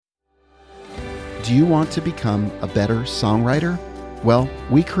Do you want to become a better songwriter? Well,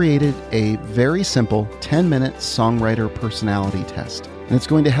 we created a very simple 10-minute songwriter personality test. And it's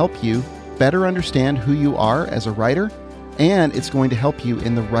going to help you better understand who you are as a writer, and it's going to help you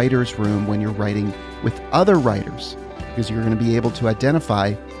in the writer's room when you're writing with other writers, because you're going to be able to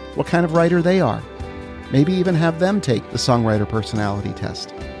identify what kind of writer they are. Maybe even have them take the songwriter personality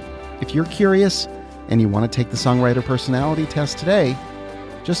test. If you're curious and you want to take the songwriter personality test today,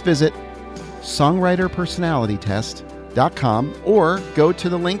 just visit songwriterpersonalitytest.com or go to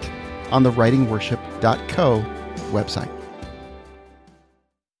the link on the writingworship.co website.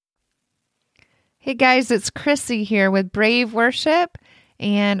 Hey guys, it's Chrissy here with Brave Worship,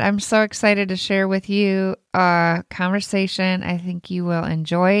 and I'm so excited to share with you a conversation I think you will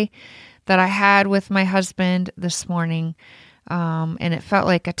enjoy that I had with my husband this morning. And it felt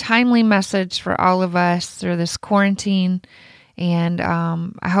like a timely message for all of us through this quarantine. And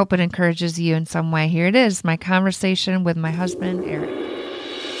I hope it encourages you in some way. Here it is, my conversation with my husband, Eric.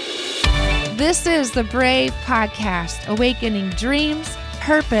 This is the Brave Podcast, awakening dreams,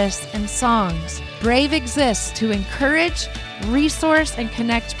 purpose, and songs. Brave exists to encourage, resource, and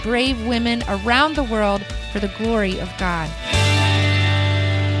connect brave women around the world for the glory of God.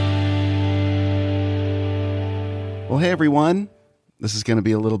 Well, hey everyone. This is going to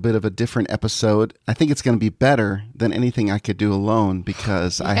be a little bit of a different episode. I think it's going to be better than anything I could do alone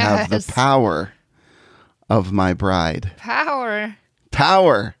because I have the power of my bride. Power.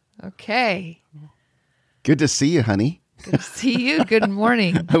 Okay. Okay. Good to see you, honey. Good to see you. Good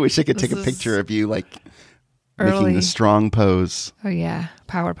morning. I wish I could take a picture of you, like making the strong pose. Oh, yeah.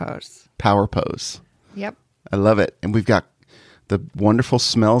 Power pose. Power pose. Yep. I love it. And we've got the wonderful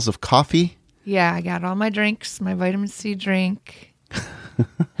smells of coffee. Yeah, I got all my drinks, my vitamin C drink,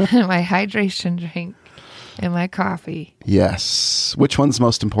 my hydration drink, and my coffee. Yes. Which one's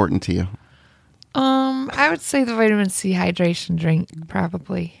most important to you? I would say the vitamin C hydration drink,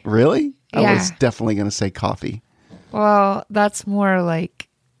 probably. Really? Yeah. I was definitely going to say coffee. Well, that's more like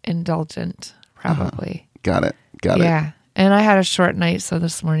indulgent, probably. Got it. Yeah. And I had a short night, so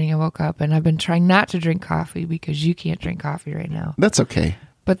this morning I woke up and I've been trying not to drink coffee because you can't drink coffee right now. That's okay.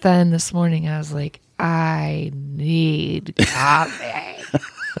 But then this morning I was like, I need coffee.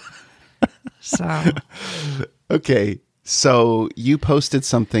 So. Okay. So you posted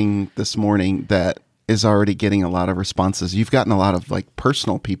something this morning that is already getting a lot of responses. You've gotten a lot of like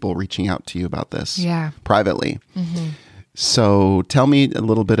personal people reaching out to you about this. Yeah. Privately. Mm-hmm. So tell me a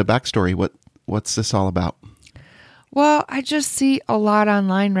little bit of backstory. What's this all about? Well, I just see a lot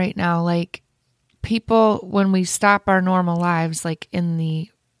online right now, like people, when we stop our normal lives, like in the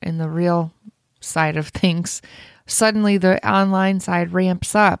real side of things, suddenly the online side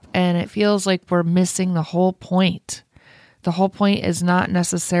ramps up and it feels like we're missing the whole point. The whole point is not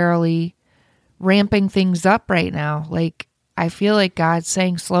necessarily ramping things up right now. Like, I feel like God's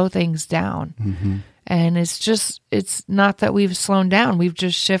saying slow things down. Mm-hmm. And it's not that we've slowed down. We've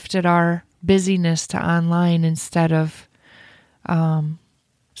just shifted our busyness to online instead of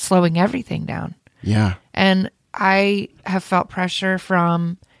slowing everything down. Yeah. And I have felt pressure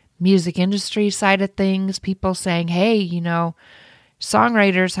from music industry side of things, people saying, hey,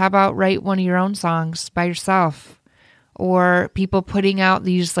 songwriters, how about write one of your own songs by yourself? Or people putting out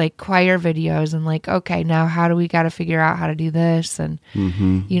these like choir videos and like, okay, now how do we got to figure out how to do this? And,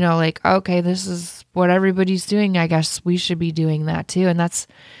 like, okay, this is what everybody's doing. I guess we should be doing that too. And that's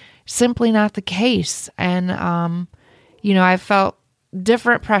simply not the case. And, I've felt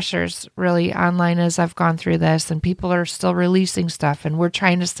different pressures really online as I've gone through this, and people are still releasing stuff, and we're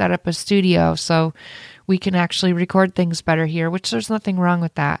trying to set up a studio so we can actually record things better here, which there's nothing wrong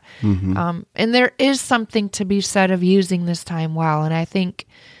with that. Mm-hmm. And there is something to be said of using this time well. And I think,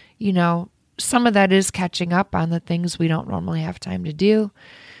 some of that is catching up on the things we don't normally have time to do.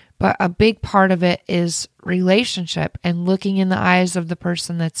 But a big part of it is relationship and looking in the eyes of the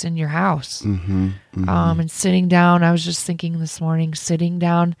person that's in your house. Mm-hmm. Mm-hmm. And sitting down, I was just thinking this morning, sitting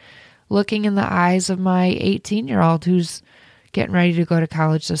down, looking in the eyes of my 18-year-old who's getting ready to go to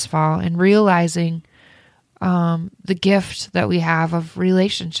college this fall and realizing the gift that we have of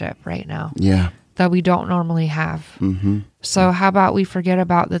relationship right now. Yeah. That we don't normally have. Mm-hmm. So how about we forget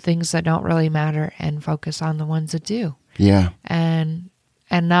about the things that don't really matter and focus on the ones that do? Yeah. And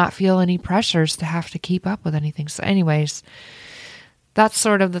not feel any pressures to have to keep up with anything. So anyways, that's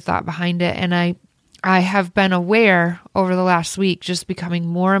sort of the thought behind it. And I have been aware over the last week, just becoming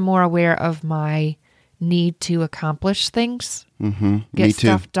more and more aware of my need to accomplish things, get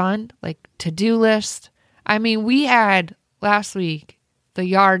stuff done, like to-do list. I mean, we had last week, the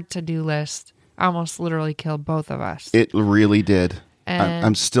yard to-do list almost literally killed both of us. It really did.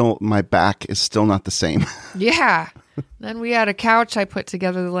 And my back is still not the same. yeah. Then we had a couch I put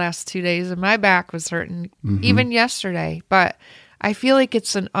together the last 2 days, and my back was hurting even yesterday. But I feel like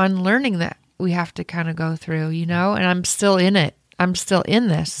it's an unlearning that we have to kind of go through, and I'm still in it. I'm still in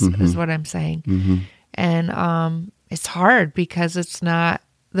this is what I'm saying. And it's hard because it's not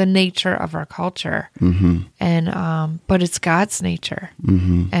the nature of our culture. And but it's God's nature.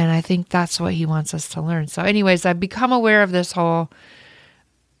 And I think that's what he wants us to learn. So anyways, I've become aware of this whole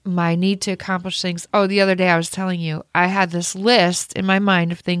my need to accomplish things. Oh, the other day I was telling you, I had this list in my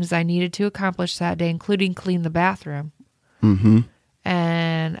mind of things I needed to accomplish that day, including clean the bathroom.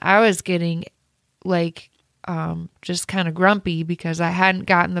 And I was getting just kind of grumpy because I hadn't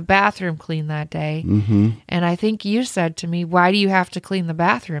gotten the bathroom clean that day. And I think you said to me, why do you have to clean the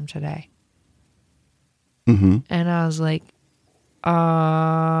bathroom today? And I was like,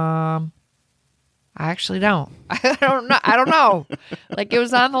 I actually don't. I don't know. Like, it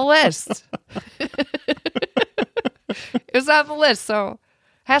was on the list. It was on the list, so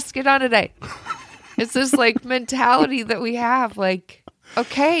has to get on today. It's this mentality that we have,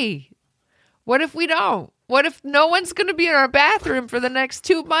 okay, what if we don't? What if no one's going to be in our bathroom for the next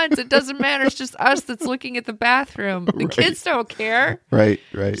 2 months? It doesn't matter. It's just us that's looking at the bathroom. The kids don't care. Right.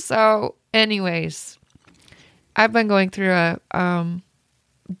 So anyways, I've been going through a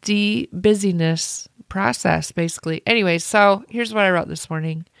busyness process, basically. Anyways, so here's what I wrote this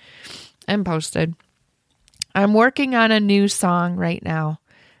morning and posted. I'm working on a new song right now.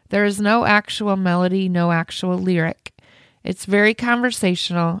 There is no actual melody, no actual lyric. It's very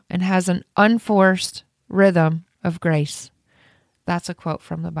conversational and has an unforced rhythm of grace. That's a quote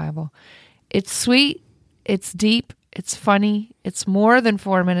from the Bible. It's sweet, it's deep, it's funny, it's more than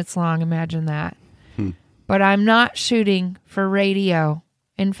 4 minutes long, imagine that. But I'm not shooting for radio.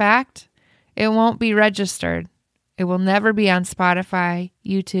 In fact, it won't be registered. It will never be on Spotify,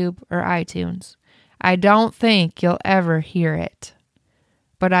 YouTube, or iTunes. I don't think you'll ever hear it,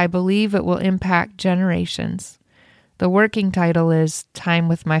 but I believe it will impact generations. The working title is Time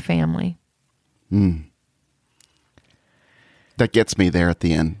with My Family. That gets me there at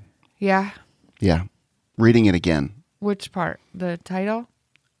the end. Yeah. Yeah. Reading it again. Which part? The title?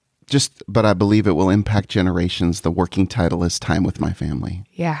 But I believe it will impact generations. The working title is Time with My Family.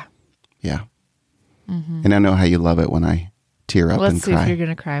 Yeah. Yeah. And I know how you love it when I tear up and cry. Let's see if you're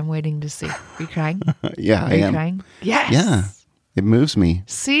going to cry. I'm waiting to see. Are you crying? Yeah, I am. Are you crying? Yes. Yeah. It moves me.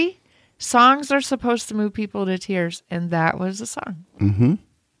 See? Songs are supposed to move people to tears, and that was a song.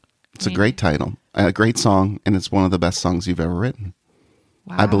 It's a great title, a great song, and it's one of the best songs you've ever written.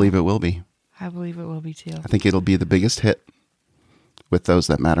 Wow. I believe it will be. I believe it will be too. I think it'll be the biggest hit with those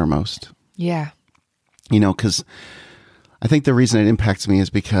that matter most. Yeah. Because I think the reason it impacts me is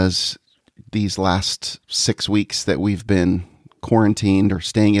because these last 6 weeks that we've been quarantined or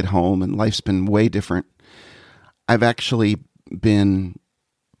staying at home and life's been way different, I've actually been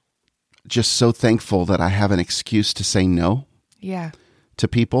just so thankful that I have an excuse to say no to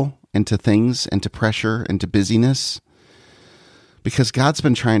people and to things and to pressure and to busyness, because God's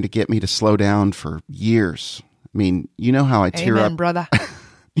been trying to get me to slow down for years. I mean, you know how I tear up, brother.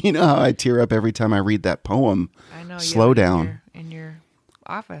 You know how I tear up every time I read that poem. I know. Slow down. In your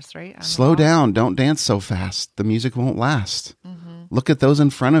office, right? Slow down. Don't dance so fast. The music won't last. Look at those in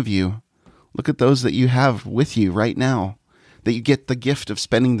front of you. Look at those that you have with you right now, that you get the gift of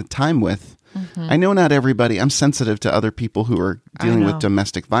spending the time with. I know not everybody. I'm sensitive to other people who are dealing with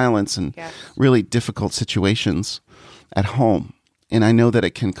domestic violence and really difficult situations at home. And I know that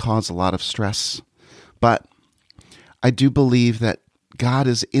it can cause a lot of stress. But I do believe that God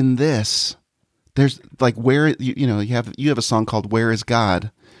is in this. There's where you have a song called "Where Is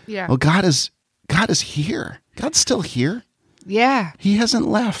God?" Yeah. Well, God is here. God's still here. Yeah. He hasn't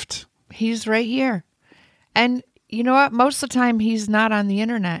left. He's right here. And you know what? Most of the time, he's not on the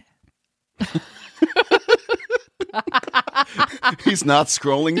internet. He's not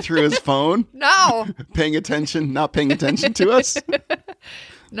scrolling through his phone. No. Not paying attention to us.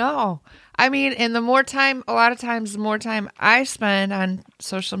 No. I mean, and a lot of times, the more time I spend on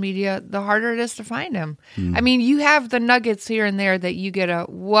social media, the harder it is to find him. I mean, you have the nuggets here and there that you get a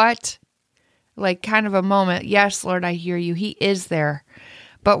kind of a moment. Yes, Lord, I hear you. He is there.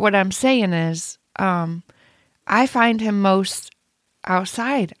 But what I'm saying is, I find him most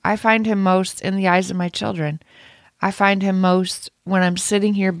outside. I find him most in the eyes of my children. I find him most when I'm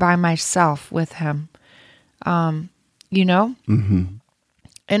sitting here by myself with him. And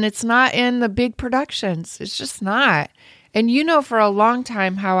it's not in the big productions. It's just not. And for a long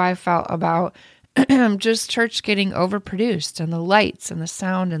time how I felt about just church getting overproduced and the lights and the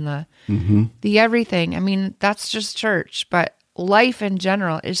sound and the everything. I mean, that's just church. But life in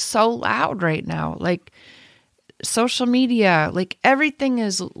general is so loud right now. Like social media, like everything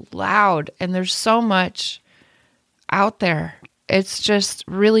is loud and there's so much out there. It's just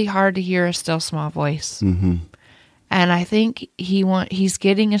really hard to hear a still small voice. Mm-hmm. And I think he's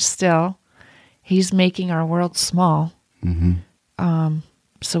getting us still. He's making our world small,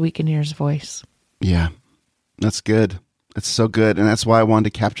 so we can hear his voice. Yeah, that's good. It's so good. And that's why I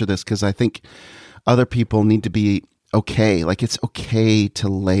wanted to capture this, because I think other people need to be okay. Like, it's okay to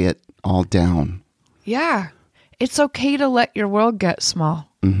lay it all down. Yeah. It's okay to let your world get small.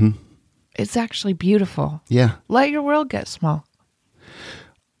 Mm-hmm. It's actually beautiful. Yeah. Let your world get small.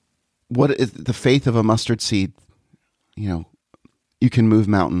 What is the faith of a mustard seed? You know, you can move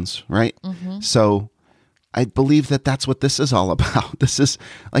mountains, right? Mm-hmm. So I believe that that's what this is all about. This is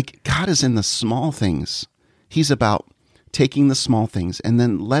like, God is in the small things. He's about taking the small things and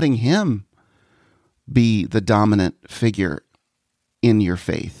then letting him be the dominant figure in your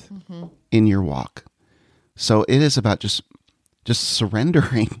faith, in your walk. So it is about just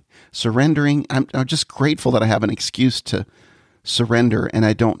surrendering. I'm just grateful that I have an excuse to surrender and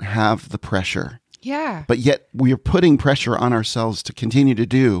I don't have the pressure. Yeah. But yet we are putting pressure on ourselves to continue to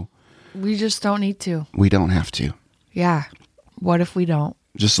do. We just don't need to. We don't have to. Yeah. What if we don't?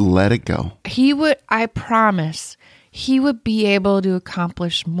 Just let it go. I promise, he would be able to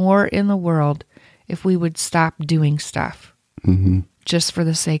accomplish more in the world if we would stop doing stuff. Just for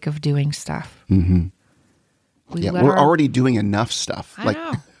the sake of doing stuff. We're already doing enough stuff. I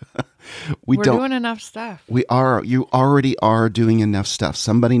know. We're doing enough stuff. You already are doing enough stuff.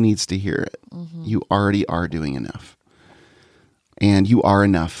 Somebody needs to hear it. You already are doing enough. And you are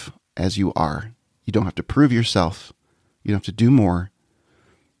enough as you are. You don't have to prove yourself. You don't have to do more.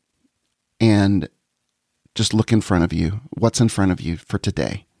 And just look in front of you. What's in front of you for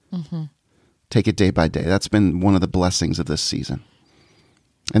today? Take it day by day. That's been one of the blessings of this season.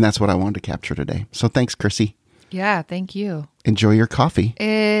 And that's what I wanted to capture today. So thanks, Chrissy. Yeah, thank you. Enjoy your coffee.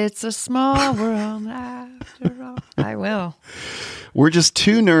 It's a small world after all. I will. We're just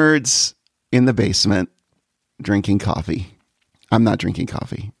two nerds in the basement drinking coffee. I'm not drinking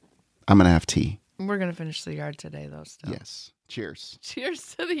coffee. I'm going to have tea. We're going to finish the yard today, though, still. Yes. Cheers.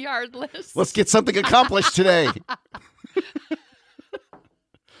 Cheers to the yard list. Let's get something accomplished today.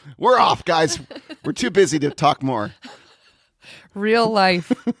 We're off, guys. We're too busy to talk more. Real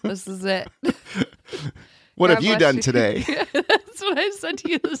life. This is it. What have you done today? That's what I said to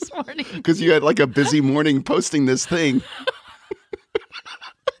you this morning. Because you had like a busy morning posting this thing.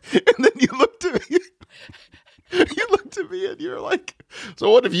 And then you looked at me. You looked at me and you're like, so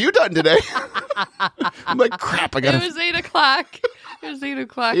what have you done today? I'm like, crap, I got It was 8 o'clock. It was 8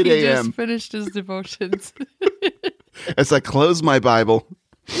 o'clock. 8 He a.m. just finished his devotions. As I close my Bible.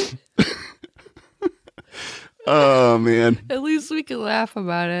 Oh, man. At least we can laugh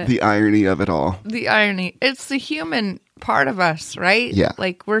about it. The irony of it all. The irony. It's the human part of us, right? Yeah.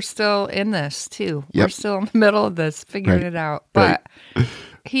 Like, we're still in this, too. Yep. We're still in the middle of this, figuring Right. it out. But Right.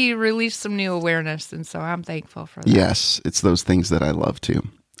 he released some new awareness, and so I'm thankful for that. Yes, it's those things that I love, too.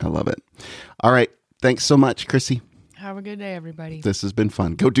 I love it. All right. Thanks so much, Chrissy. Have a good day, everybody. This has been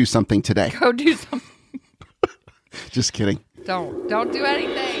fun. Go do something today. Go do something. Just kidding. Don't do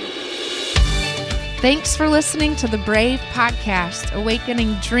anything. Thanks for listening to the Brave Podcast,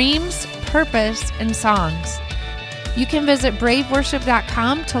 awakening dreams, purpose, and songs. You can visit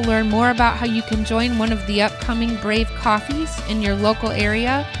braveworship.com to learn more about how you can join one of the upcoming Brave Coffees in your local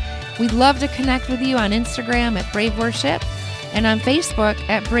area. We'd love to connect with you on Instagram at Brave Worship and on Facebook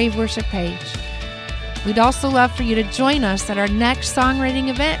at Brave Worship Page. We'd also love for you to join us at our next songwriting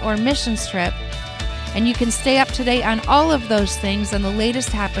event or missions trip. And you can stay up to date on all of those things and the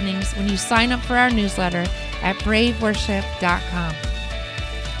latest happenings when you sign up for our newsletter at braveworship.com.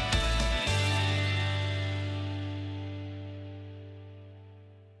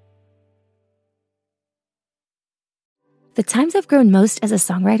 The times I've grown most as a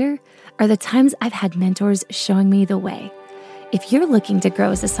songwriter are the times I've had mentors showing me the way. If you're looking to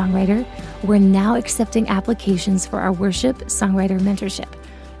grow as a songwriter, we're now accepting applications for our Worship Songwriter Mentorship.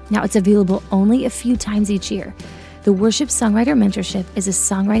 Now, it's available only a few times each year. The Worship Songwriter Mentorship is a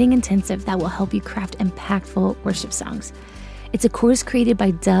songwriting intensive that will help you craft impactful worship songs. It's a course created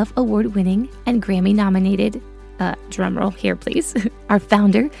by Dove Award-winning and Grammy-nominated, drumroll here please, our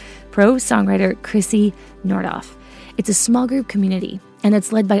founder, pro songwriter Chrissy Nordoff. It's a small group community, and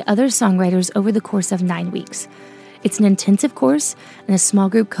it's led by other songwriters over the course of 9 weeks. It's an intensive course and a small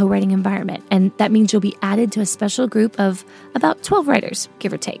group co-writing environment, and that means you'll be added to a special group of about 12 writers,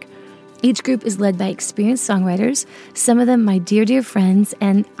 give or take. Each group is led by experienced songwriters, some of them my dear, dear friends,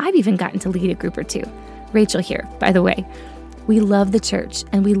 and I've even gotten to lead a group or two. Rachel here, by the way. We love the church,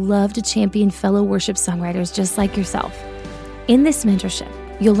 and we love to champion fellow worship songwriters just like yourself. In this mentorship,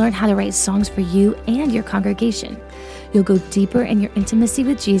 you'll learn how to write songs for you and your congregation. You'll go deeper in your intimacy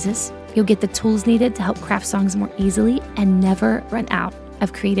with Jesus. You'll get the tools needed to help craft songs more easily and never run out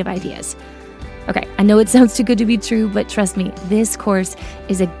of creative ideas. Okay, I know it sounds too good to be true, but trust me, this course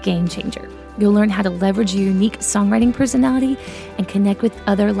is a game changer. You'll learn how to leverage your unique songwriting personality and connect with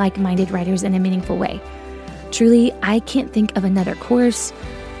other like-minded writers in a meaningful way. Truly, I can't think of another course,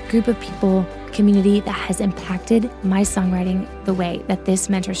 group of people, community that has impacted my songwriting the way that this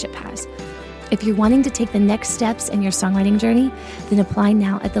mentorship has. If you're wanting to take the next steps in your songwriting journey, then apply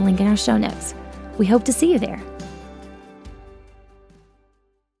now at the link in our show notes. We hope to see you there.